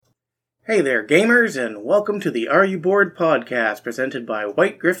Hey there, gamers, and welcome to the Are You Bored podcast presented by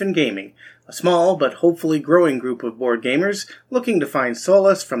White Griffin Gaming, a small but hopefully growing group of board gamers looking to find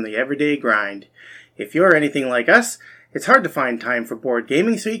solace from the everyday grind. If you're anything like us, it's hard to find time for board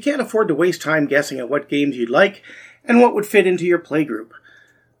gaming, so you can't afford to waste time guessing at what games you'd like and what would fit into your playgroup.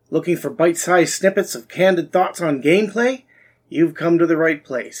 Looking for bite-sized snippets of candid thoughts on gameplay? You've come to the right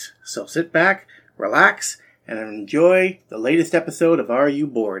place. So sit back, relax, and enjoy the latest episode of Are You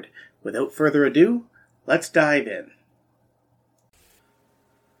Bored? Without further ado, let's dive in.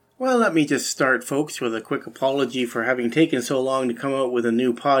 Well, let me just start, folks, with a quick apology for having taken so long to come out with a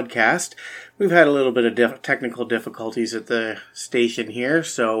new podcast. We've had a little bit of technical difficulties at the station here,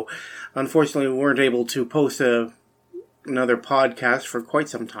 so unfortunately we weren't able to post another podcast for quite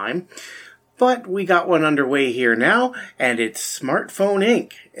some time. But we got one underway here now, and it's Smartphone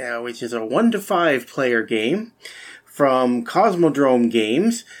Inc., which is a 1 to 5 player game from Cosmodrome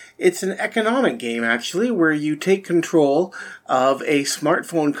Games. It's an economic game, actually, where you take control of a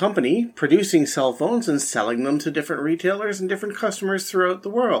smartphone company producing cell phones and selling them to different retailers and different customers throughout the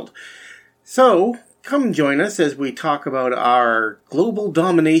world. So, come join us as we talk about our global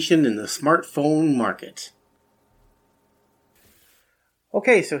domination in the smartphone market.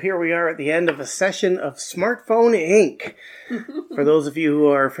 Okay, so here we are at the end of a session of Smartphone Inc. For those of you who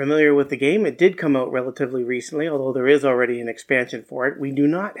are familiar with the game, it did come out relatively recently, although there is already an expansion for it. We do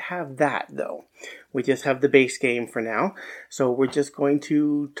not have that, though. We just have the base game for now. So we're just going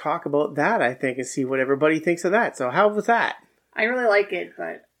to talk about that, I think, and see what everybody thinks of that. So how was that? I really like it,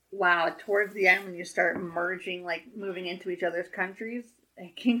 but wow, towards the end when you start merging, moving into each other's countries,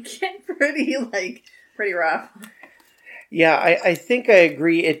 it can get pretty rough. Yeah, I think I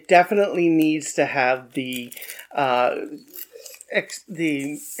agree. It definitely needs to have the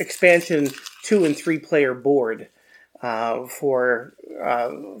expansion 2 and 3 player board for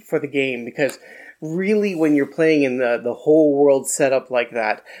the game, because really when you're playing in the whole world setup like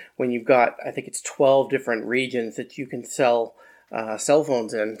that, when you've got, I think it's 12 different regions that you can sell cell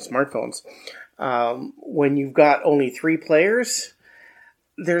phones in, smartphones, when you've got only 3 players,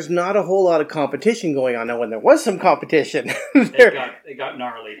 there's not a whole lot of competition going on. Now, when there was some competition, it got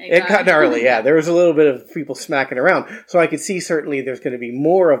gnarly. It got gnarly, yeah. There was a little bit of people smacking around. So I could see certainly there's going to be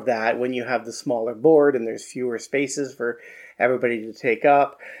more of that when you have the smaller board and there's fewer spaces for everybody to take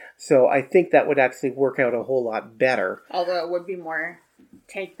up. So I think that would actually work out a whole lot better. Although it would be more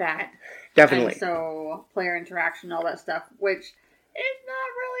take that. Definitely. And so player interaction, all that stuff, which is not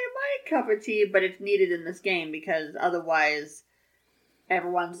really my cup of tea, but it's needed in this game because otherwise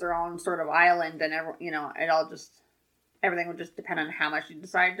everyone's their own sort of island, and everything would just depend on how much you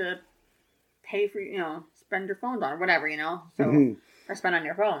decide to pay for, spend your phones on or whatever, so or spend on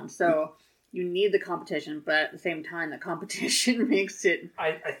your phone. So you need the competition, but at the same time, the competition makes it.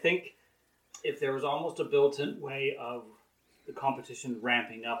 I think if there was almost a built-in way of the competition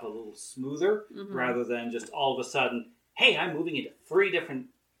ramping up a little smoother, rather than just all of a sudden, hey, I'm moving into 3 different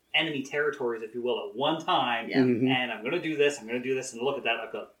enemy territories, if you will, at one time, and I'm going to do this, and look at that,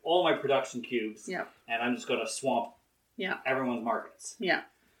 I've got all my production cubes, and I'm just going to swamp everyone's markets. Yeah.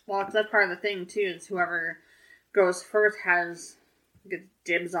 Well, because that's part of the thing, too, is whoever goes first gets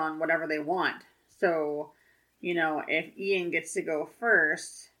dibs on whatever they want. So, if Ian gets to go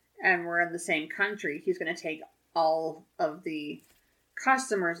first, and we're in the same country, he's going to take all of the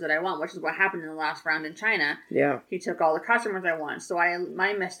customers that I want, which is what happened in the last round in China. Yeah. He took all the customers I want. So I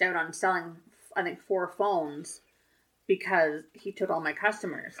missed out on selling, I think, 4 phones because he took all my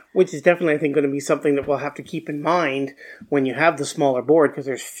customers. Which is definitely, I think, going to be something that we'll have to keep in mind when you have the smaller board, because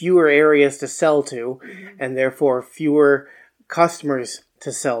there's fewer areas to sell to, and therefore fewer customers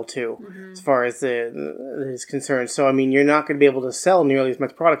to sell to, as far as is concerned. So, I mean, you're not going to be able to sell nearly as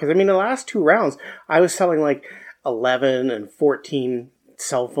much product. Because, I mean, the last 2 rounds, I was selling 11 and 14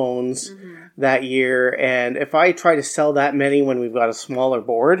 cell phones that year, and if I try to sell that many when we've got a smaller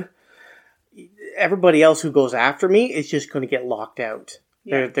board, everybody else who goes after me is just going to get locked out.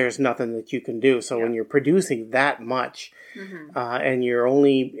 There's nothing that you can do. So when you're producing that much, and you're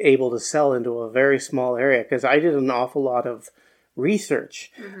only able to sell into a very small area, because I did an awful lot of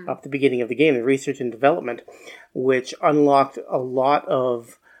research up at the beginning of the game, the research and development, which unlocked a lot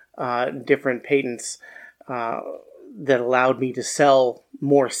of different patents that allowed me to sell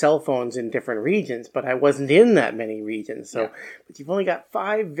more cell phones in different regions, but I wasn't in that many regions. So, but you've only got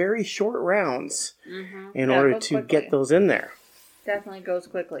 5 very short rounds in order to get those in there. Definitely goes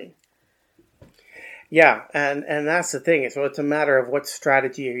quickly. Yeah, and that's the thing. So it's a matter of what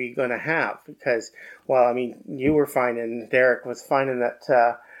strategy are you going to have? Because, well, I mean, you were finding, Derek was finding that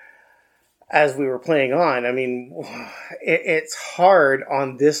as we were playing on, I mean, it's hard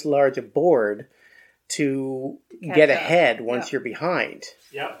on this large a board to get ahead once you're behind.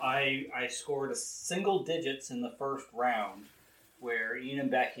 Yep, I scored a single digits in the first round, where Ian and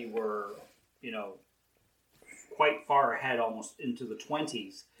Becky were, quite far ahead, almost into the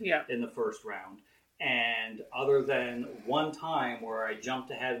 20s in the first round. And other than one time where I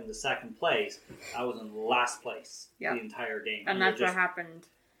jumped ahead in the second place, I was in last place the entire game. And that's what happened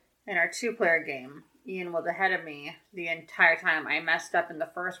in our 2-player game. Ian was ahead of me the entire time. I messed up in the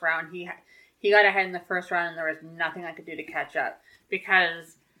first round. He got ahead in the first round, and there was nothing I could do to catch up.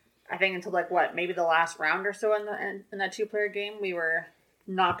 Because I think until maybe the last round or so in that 2-player game, we were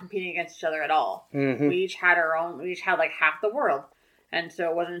not competing against each other at all. Mm-hmm. We each had our own. We each had half the world. And so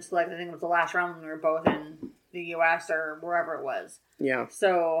it wasn't until I think it was the last round when we were both in the U.S. or wherever it was. Yeah.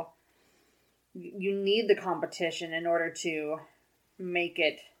 So you need the competition in order to make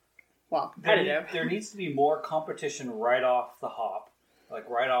it, competitive. There needs to be more competition right off the hop,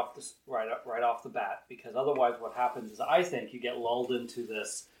 right off the bat, because otherwise what happens is I think you get lulled into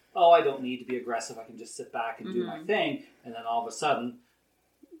this, I don't need to be aggressive, I can just sit back and do my thing, and then all of a sudden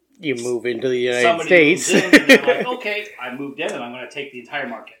you move into the United States. Moves in and you're like, okay, I moved in and I'm going to take the entire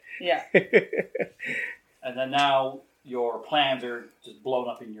market. Yeah. And then now your plans are just blown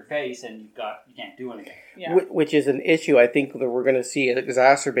up in your face and you can't do anything. Yeah. Which is an issue I think that we're going to see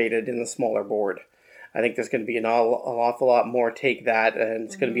exacerbated in the smaller board. I think there's going to be an awful lot more take that, and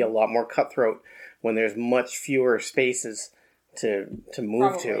it's going to be a lot more cutthroat when there's much fewer spaces to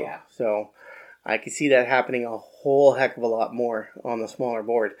move to. Yeah. So I can see that happening a whole heck of a lot more on the smaller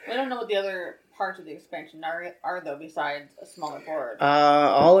board. I don't know what the other parts of the expansion are though, besides a smaller board.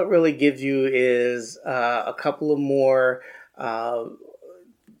 All it really gives you is a couple of more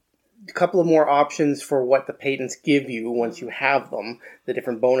options for what the patents give you once you have them, the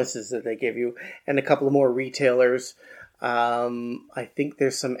different bonuses that they give you, and a couple of more retailers. I think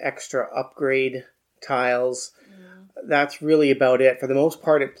there's some extra upgrade tiles. That's really about it. For the most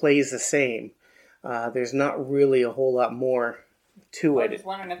part, it plays the same. There's not really a whole lot more to it. I'm just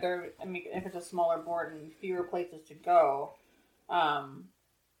wondering if it's a smaller board and fewer places to go,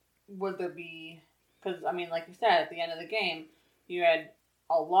 would there be? Because like you said, at the end of the game, you made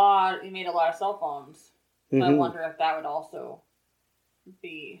a lot of cell phones. So I wonder if that would also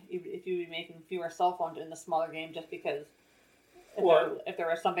be if you'd be making fewer cell phones in the smaller game, just because if there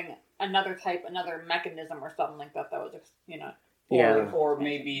was another mechanism or something like that was Or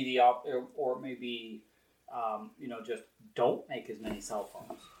maybe just don't make as many cell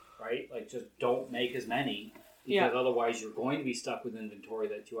phones, right? Just don't make as many, because otherwise you're going to be stuck with inventory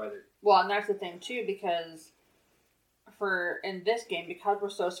that you either... Well, and that's the thing too, because in this game, because we're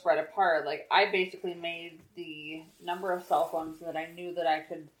so spread apart, I basically made the number of cell phones that I knew that I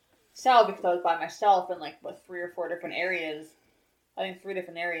could sell, because I was by myself in 3 or 4 different areas. I think 3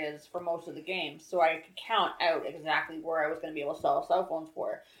 different areas for most of the game, so I could count out exactly where I was going to be able to sell cell phones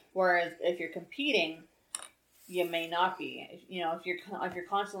for. Whereas if you're competing, you may not be. If you're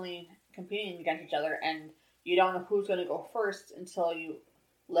constantly competing against each other and you don't know who's going to go first until you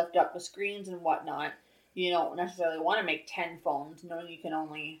lift up the screens and whatnot, you don't necessarily want to make 10 phones, knowing you can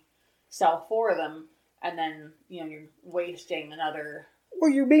only sell 4 of them, and then you're wasting another. Or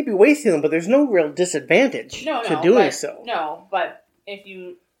you may be wasting them, but there's no real disadvantage to doing so. No, but if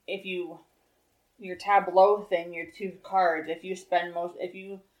you your tableau thing, your 2 cards, if you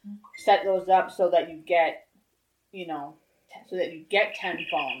set those up so that you get 10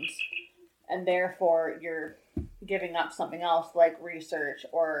 phones, and therefore you're giving up something else like research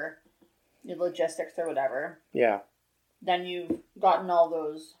or your logistics or whatever. Yeah. Then you've gotten all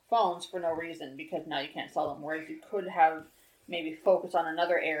those phones for no reason, because now you can't sell them. Whereas you could have maybe focused on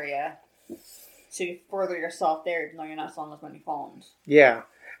another area to further yourself there, even though you're not selling as many phones. Yeah.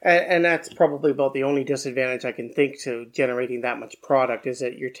 And that's probably about the only disadvantage I can think to generating that much product, is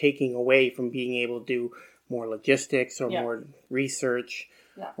that you're taking away from being able to do more logistics or more research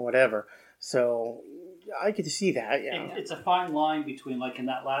or whatever. So I could see that, yeah. It's a fine line between, in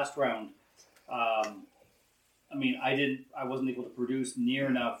that last round, I wasn't able to produce near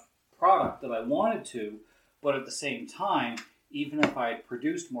enough product that I wanted to, but at the same time, even if I had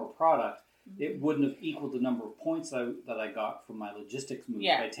produced more product, it wouldn't have equaled the number of points that I got from my logistics moves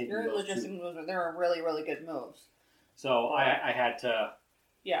by taking your those logistics 2. moves, they were really, really good moves. So I had to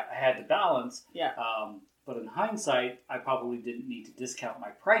balance. Yeah. But in hindsight, I probably didn't need to discount my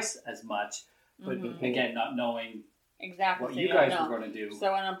price as much. But again, not knowing what you guys were going to do.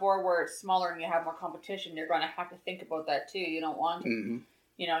 So on a board where it's smaller and you have more competition, you're going to have to think about that too. You don't want to,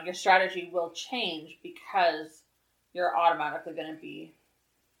 your strategy will change, because you're automatically going to be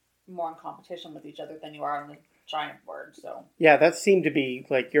more in competition with each other than you are on the giant board. So Yeah, that seemed to be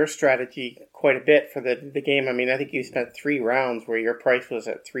like your strategy quite a bit for the game. I mean, I think you spent 3 rounds where your price was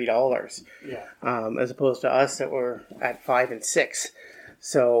at $3, Yeah. as opposed to us that were at 5 and 6.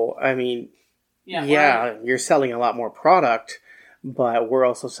 So, I mean, yeah, you're selling a lot more product, but we're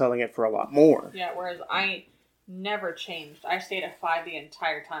also selling it for a lot more. yeah. Whereas I never changed. I stayed at 5 the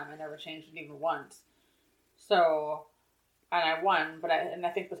entire time. I never changed it even once. So, and I won, but I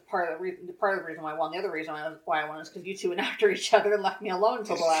think that's part of the reason why I won. The other reason why I won is because you two went after each other and left me alone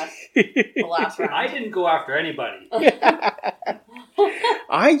until the last round. I didn't go after anybody.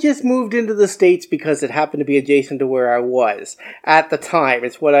 I just moved into the States because it happened to be adjacent to where I was at the time.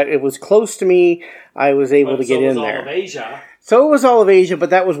 It was close to me. I was able to get in there. All of Asia. So it was all of Asia,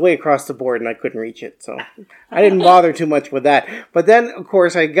 but that was way across the board and I couldn't reach it. So I didn't bother too much with that. But then, of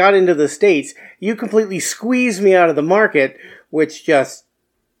course, I got into the States. You completely squeezed me out of the market, which just,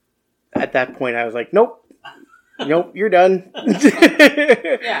 at that point, I was like, nope, you're done.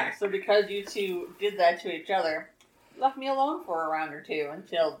 Yeah, so because you two did that to each other, left me alone for a round or two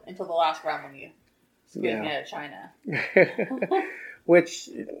until the last round when you squeezed me out of China. Which,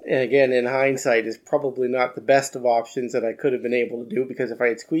 again, in hindsight, is probably not the best of options that I could have been able to do, because if I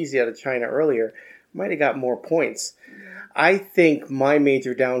had squeezed you out of China earlier, I might have got more points. I think my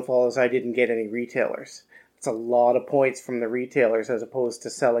major downfall is I didn't get any retailers. It's a lot of points from the retailers as opposed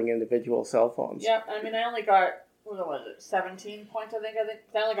to selling individual cell phones. Yeah, I mean, I only got, what was it, 17 points, I think.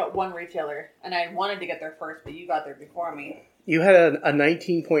 I only got one retailer, and I wanted to get there first, but you got there before me. You had a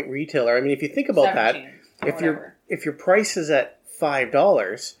 19-point retailer. I mean, if you think about that, if your price is at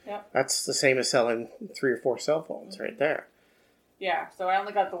 $5, yep, that's the same as selling 3 or 4 cell phones right there. Yeah, so I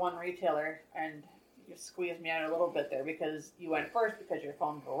only got the one retailer, and you squeezed me out a little bit there because you went first because your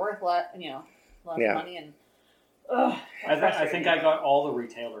phones were worth less money, and I think I got all the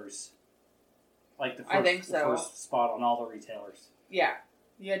retailers. Like the first spot on all the retailers. Yeah,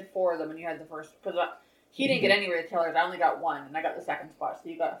 you had 4 of them, and you had the first, because he didn't get any retailers. I only got 1, and I got the second spot, so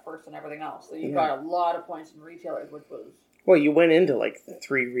you got first and everything else. So you got a lot of points in retailers, which was... Well, you went into like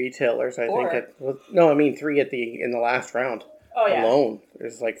 3 retailers, I 4. think. 3 in the last round. Oh, yeah. Alone.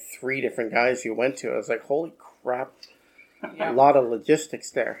 There's like 3 different guys you went to. I was like, holy crap. Yeah. A lot of logistics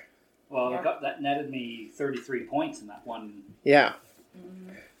there. Well, that netted me 33 points in that one. Yeah.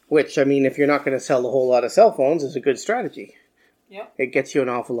 Mm-hmm. Which, I mean, if you're not going to sell a whole lot of cell phones, is a good strategy. Yep. It gets you an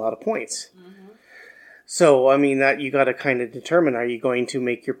awful lot of points. Mm-hmm. So, I mean, that you got to kind of determine, are you going to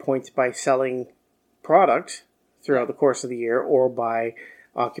make your points by selling product throughout the course of the year, or by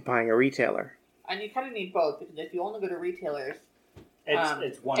occupying a retailer? And you kind of need both, because if you only go to retailers,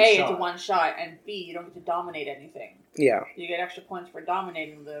 it's one A, shot. it's a one shot, and B, you don't get to dominate anything. Yeah. You get extra points for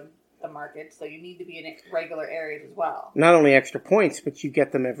dominating the market, so you need to be in regular areas as well. Not only extra points, but you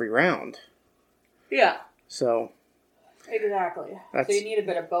get them every round. Yeah. So. Exactly. So you need a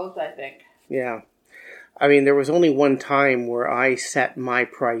bit of both, I think. Yeah. I mean, there was only one time where I set my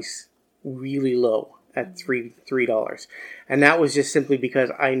price really low at $3. And that was just simply because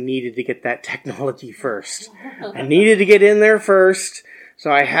I needed to get that technology first. I needed to get in there first.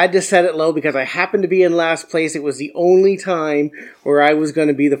 So I had to set it low because I happened to be in last place. It was the only time where I was going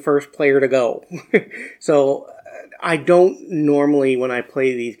to be the first player to go. So I don't normally, when I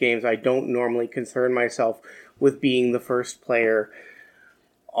play these games, I don't normally concern myself with being the first player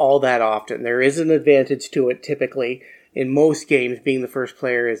all that often. There is an advantage to it typically. In most games, being the first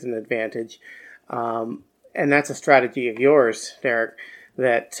player is an advantage. And that's a strategy of yours, Derek,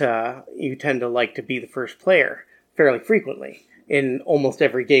 that you tend to like to be the first player fairly frequently in almost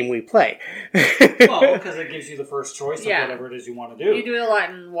every game we play. Well, because it gives you the first choice of whatever it is you want to do. You do it a lot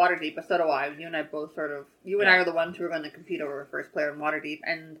in Waterdeep, but so do I. You and I both I are the ones who are going to compete over first player in Waterdeep.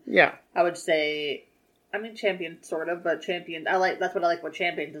 And I would say, I mean, Champions, sort of, but Champions, that's what I like about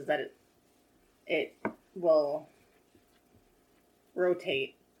Champions, is that it will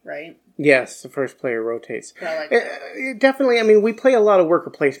rotate, right? Yes, the first player rotates. So I like that. Definitely, I mean, we play a lot of worker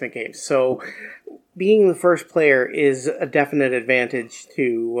placement games, so being the first player is a definite advantage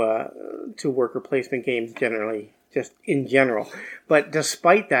to worker placement games generally, just in general. But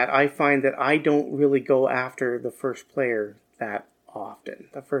despite that, I find that I don't really go after the first player that often.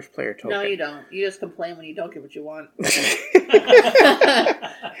 The first player token. No, you don't. You just complain when you don't get what you want.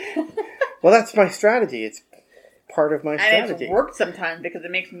 Well, that's my strategy. It's part of my strategy. And it's worked sometimes because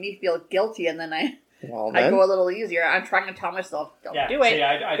it makes me feel guilty, and then I go a little easier. I'm trying to tell myself, don't do it.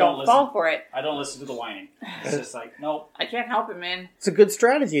 I don't fall for it. I don't listen to the whining. It's just like, nope. I can't help it, man. It's a good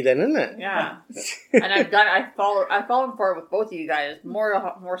strategy then, isn't it? Yeah. And I've fallen for it with both of you guys.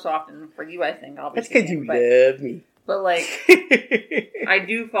 More so often for you, I think. That's because you love me. But, like, I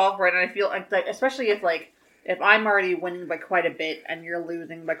do fall for it, and I feel like, especially if I'm already winning by quite a bit, and you're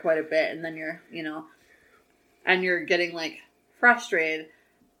losing by quite a bit, and then you're, and you're getting, like, frustrated,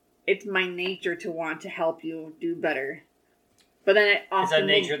 it's my nature to want to help you do better. But then it often... It's a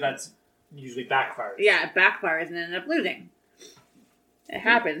nature that's usually backfires. Yeah, it backfires and end up losing. It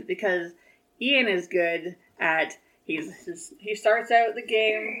happens because Ian is good at... He starts out the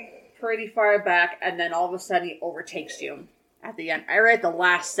game pretty far back, and then all of a sudden he overtakes you at the end. Right at the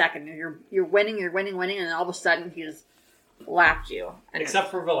last second. You're winning, and then all of a sudden he's lapped you. Except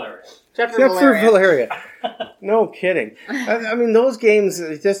for Valeria. Except for Valeria. No kidding. I mean, those games,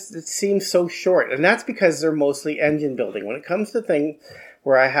 it seems so short. And that's because they're mostly engine building. When it comes to things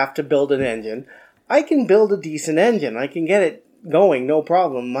where I have to build an engine, I can build a decent engine. I can get it going, no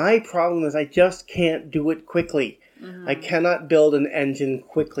problem. My problem is I just can't do it quickly. Mm-hmm. I cannot build an engine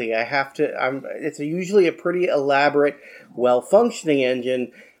quickly. I have to... it's usually a pretty elaborate, well-functioning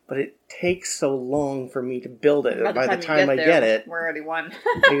engine, but it takes so long for me to build it. By the time I get it... We're already won.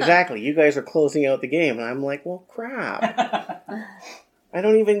 Exactly. You guys are closing out the game, and I'm like, well, crap. I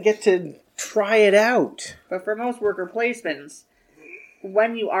don't even get to try it out. But for most worker placements,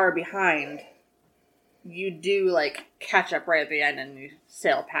 when you are behind, you do, like, catch up right at the end and you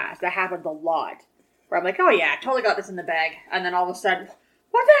sail past. That happens a lot. Where I'm like, oh yeah, I totally got this in the bag. And then all of a sudden,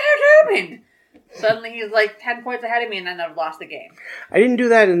 what the heck happened? Suddenly he's like 10 points ahead of me and then I've lost the game. I didn't do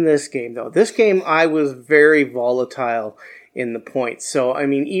that in this game, though. This game, I was very volatile in the points. So, I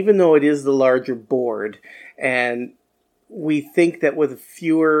mean, even though it is the larger board, and we think that with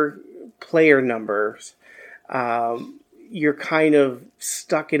fewer player numbers, you're kind of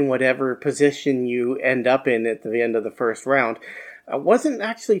stuck in whatever position you end up in at the end of the first round. Wasn't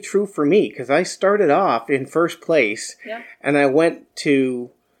actually true for me, because I started off in first place, and I went to,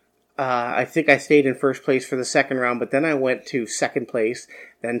 I think I stayed in first place for the second round, but then I went to second place,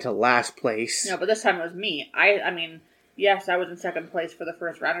 then to last place. No, but this time it was me. I mean, yes, I was in second place for the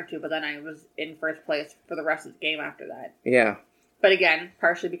first round or two, but then I was in first place for the rest of the game after that. Yeah. But again,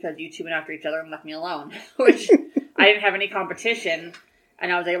 partially because you two went after each other and left me alone, which I didn't have any competition,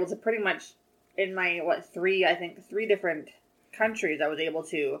 and I was able to pretty much, in my, three different countries, I was able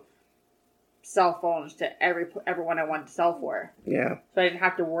to sell phones to everyone I wanted to sell for. Yeah. So I didn't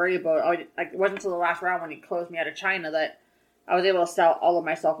have to worry about... it wasn't until the last round when he closed me out of China that I was able to sell all of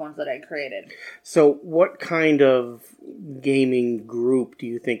my cell phones that I had created. So what kind of gaming group do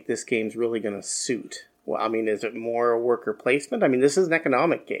you think this game's really going to suit? Well, I mean, is it more worker placement? I mean, this is an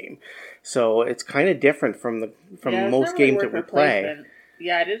economic game, so it's kind of different from most games that we play. Placement.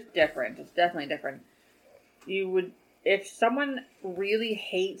 Yeah, it is different. It's definitely different. If someone really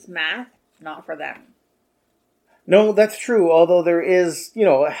hates math, not for them. No, that's true. Although there is,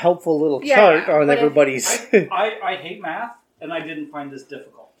 a helpful little chart on everybody's. I hate math, and I didn't find this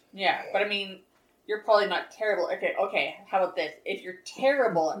difficult. Yeah, but I mean, you're probably not terrible. Okay. How about this? If you're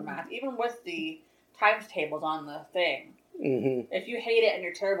terrible at math, even with the times tables on the thing, if you hate it and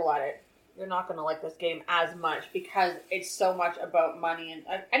you're terrible at it, you're not going to like this game as much because it's so much about money and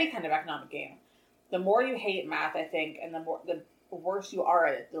any kind of economic game. The more you hate math, I think, and the worse you are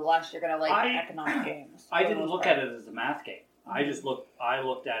at it, the less you're going to like economic games. I didn't look at it as a math game. I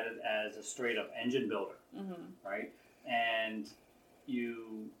looked at it as a straight up engine builder, right? And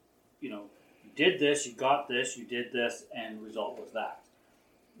you did this, you got this, you did this, and the result was that.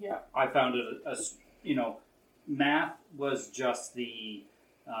 Yeah. I found it math was just the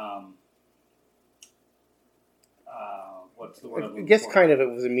what's the word? I guess kind of it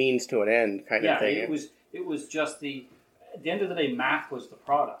was a means to an end kind of thing. Yeah, it was just at the end of the day, math was the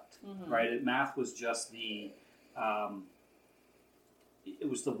product, right? Math was just the it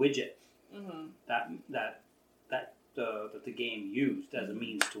was the widget that the game used as a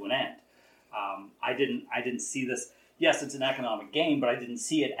means to an end. I didn't see this. Yes, it's an economic game, but I didn't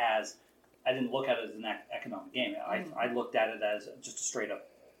look at it as an economic game. I looked at it as just a straight up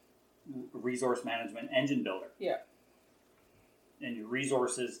resource management engine builder. Yeah. And your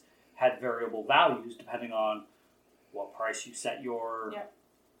resources had variable values depending on what price you set your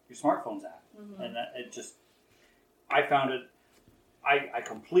smartphones at. And I found it, I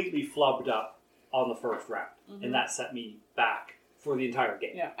completely flubbed up on the first round. And that set me back for the entire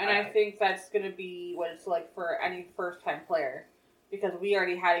game. Yeah, and I think that's going to be what it's like for any first-time player. Because we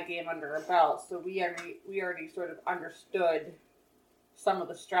already had a game under our belt, so we already sort of understood some of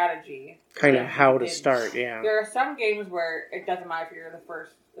the strategy. Kind of how to start, yeah. There are some games where it doesn't matter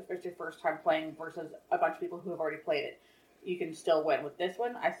if it's your first time playing versus a bunch of people who have already played it. You can still win. With this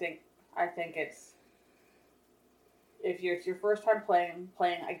one, I think it's... If it's your first time playing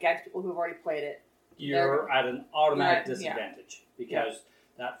against people who have already played it, you're at an automatic Yeah. disadvantage because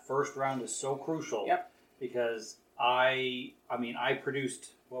that first round is so crucial. Yep. Because I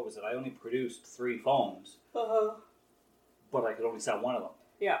produced, what was it? I only produced 3 phones, but I could only sell one of them.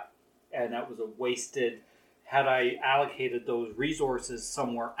 Yeah. And that was a wasted. Had I allocated those resources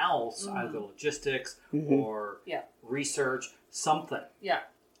somewhere else, either logistics or research, something,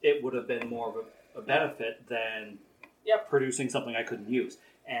 it would have been more of a benefit than producing something I couldn't use.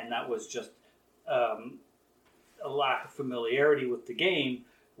 And that was just a lack of familiarity with the game,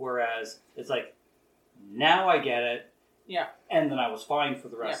 whereas it's like, now I get it, and then I was fine for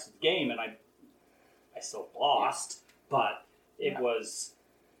the rest of the game, and I still lost, but it was,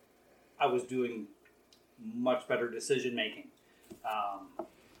 I was doing much better decision making.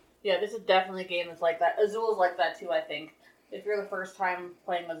 This is definitely a game that's like that. Azul is like that too, I think. If you're the first time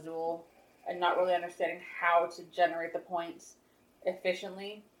playing Azul and not really understanding how to generate the points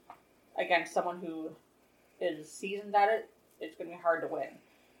efficiently against someone who is seasoned at it, it's going to be hard to win.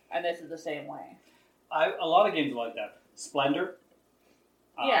 And this is the same way. A lot of games are like that. Splendor.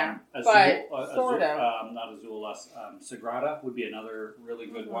 Azul, but sort of. Not Azul, Sagrada would be another really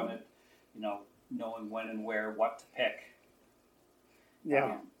good one at, knowing when and where what to pick.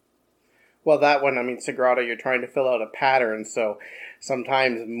 Yeah. Well, that one, Sagrada, you're trying to fill out a pattern, so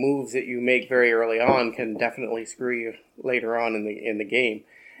sometimes moves that you make very early on can definitely screw you later on in the game,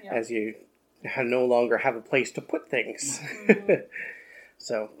 as you no longer have a place to put things.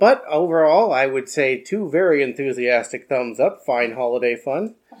 So, but overall, I would say 2 very enthusiastic thumbs up. Fine holiday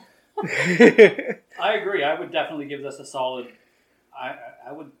fun. I agree. I would definitely give this a solid.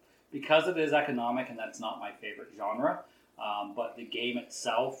 I would, because it is economic, and that's not my favorite genre. But the game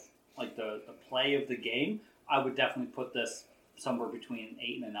itself, like the play of the game, I would definitely put this somewhere between an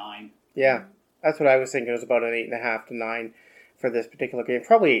 8 and a 9. Yeah, that's what I was thinking. It was about an 8.5 to 9 for this particular game.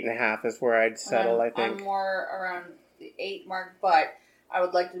 Probably 8.5 is where I'd settle. I think I'm more around the 8 mark, but I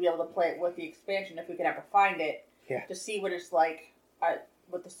would like to be able to play it with the expansion if we could ever find it. To see what it's like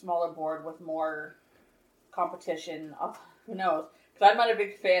with the smaller board with more competition. Who knows? Because I'm not a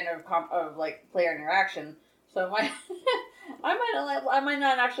big fan of like player interaction, so I might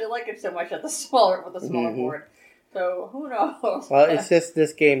not actually like it so much with the smaller board. So who knows? Well, it's just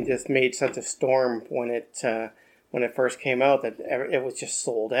this game just made such a storm when it first came out that it was just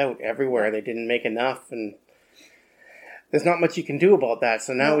sold out everywhere. They didn't make enough, and there's not much you can do about that.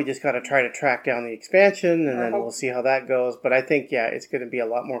 So now we just got to try to track down the expansion, and then we'll see how that goes. But I think, it's going to be a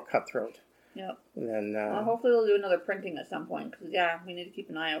lot more cutthroat. Yep. Then hopefully we'll do another printing at some point, because we need to keep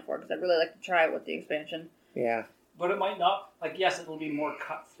an eye out for it, because I'd really like to try it with the expansion. Yeah. But it might not, yes, it'll be more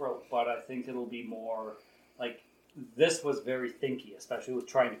cutthroat, but I think it'll be more, this was very thinky, especially with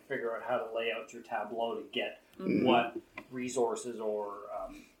trying to figure out how to lay out your tableau to get what resources or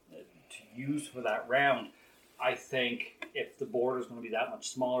to use for that round. I think if the board is going to be that much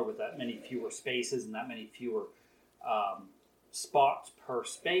smaller with that many fewer spaces and that many fewer spots per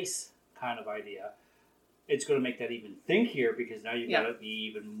space kind of idea, it's going to make that even thinkier, because now you've got to be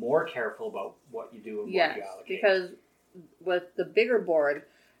even more careful about what you do and what you allocate. Because with the bigger board,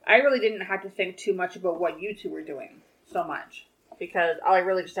 I really didn't have to think too much about what you two were doing so much, because I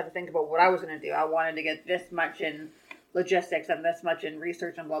really just had to think about what I was going to do. I wanted to get this much in logistics and this much in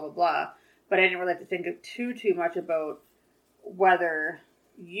research and blah, blah, blah. But I didn't really have to think of too much about whether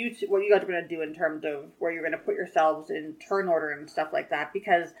what you guys are going to do in terms of where you're going to put yourselves in turn order and stuff like that,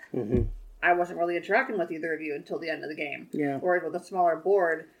 because I wasn't really interacting with either of you until the end of the game. Yeah. Whereas with a smaller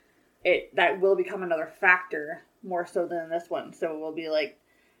board, that will become another factor more so than this one. So it will be like,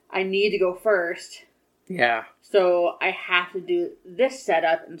 I need to go first. Yeah. So I have to do this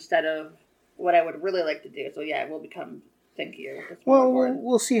setup instead of what I would really like to do. So it will become thinkier with a smaller board.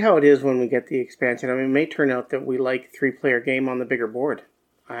 We'll see how it is when we get the expansion. It may turn out that we like 3-player game on the bigger board.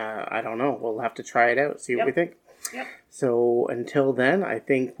 I don't know. We'll have to try it out, see what we think. Yep. So until then, I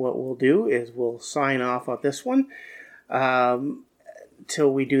think what we'll do is we'll sign off on this one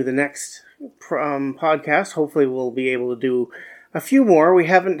till we do the next podcast. Hopefully we'll be able to do a few more. We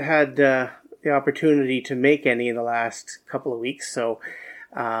haven't had the opportunity to make any in the last couple of weeks, so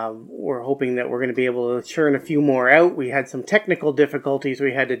we're hoping that we're going to be able to churn a few more out. We had some technical difficulties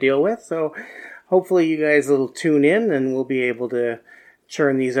we had to deal with, so hopefully you guys will tune in and we'll be able to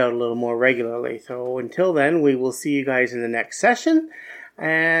churn these out a little more regularly. So until then, we will see you guys in the next session.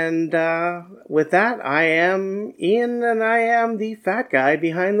 And with that, I am Ian, and I am the fat guy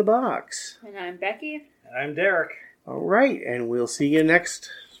behind the box. And I'm Becky. And I'm Derek. All right, and we'll see you next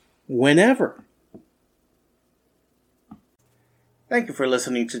whenever. Thank you for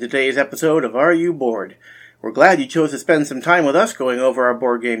listening to today's episode of Are You Bored? We're glad you chose to spend some time with us going over our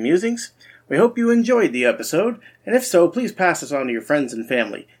board game musings. We hope you enjoyed the episode, and if so, please pass us on to your friends and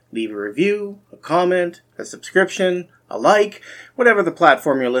family. Leave a review, a comment, a subscription, a like, whatever the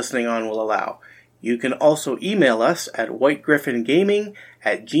platform you're listening on will allow. You can also email us at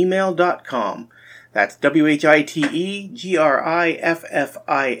whitegriffingaming@gmail.com. That's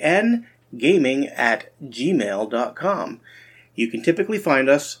WHITEGRIFFIN gaming@gmail.com. You can typically find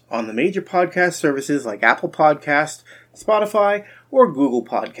us on the major podcast services like Apple Podcast, Spotify, or Google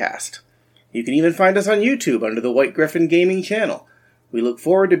Podcast. You can even find us on YouTube under the White Griffin Gaming channel. We look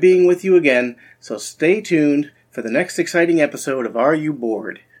forward to being with you again, so stay tuned for the next exciting episode of Are You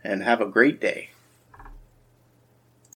Bored? And have a great day.